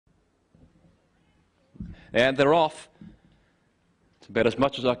And they're off. It's about as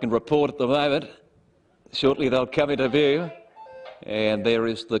much as I can report at the moment. Shortly they'll come into view. And there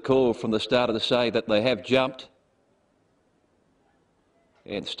is the call from the starter to say that they have jumped.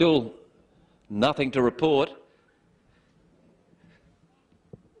 And still nothing to report.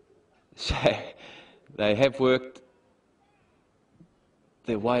 So they have worked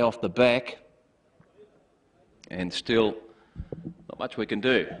their way off the back. And still not much we can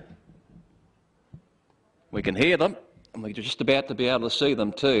do. We can hear them, and we're just about to be able to see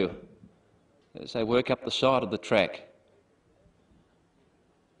them too, as they work up the side of the track.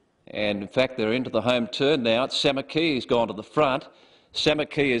 And in fact, they're into the home turn now. Samakee has gone to the front.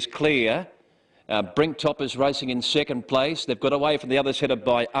 Samakee is clear. Brinktop is racing in second place. They've got away from the others, headed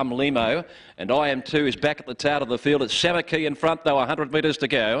by Limo. And IM2 is back at the tail of the field. It's Samakee in front, though, 100 metres to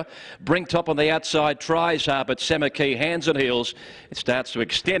go. Brinktop on the outside tries hard, but Samakee, hands and heels, it starts to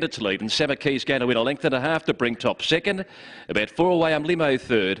extend its lead. And Samakee's going to win a length and a half to Brinktop second. About 4 away, Limo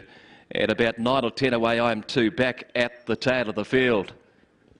third. And about 9 or 10 away, IM2 back at the tail of the field.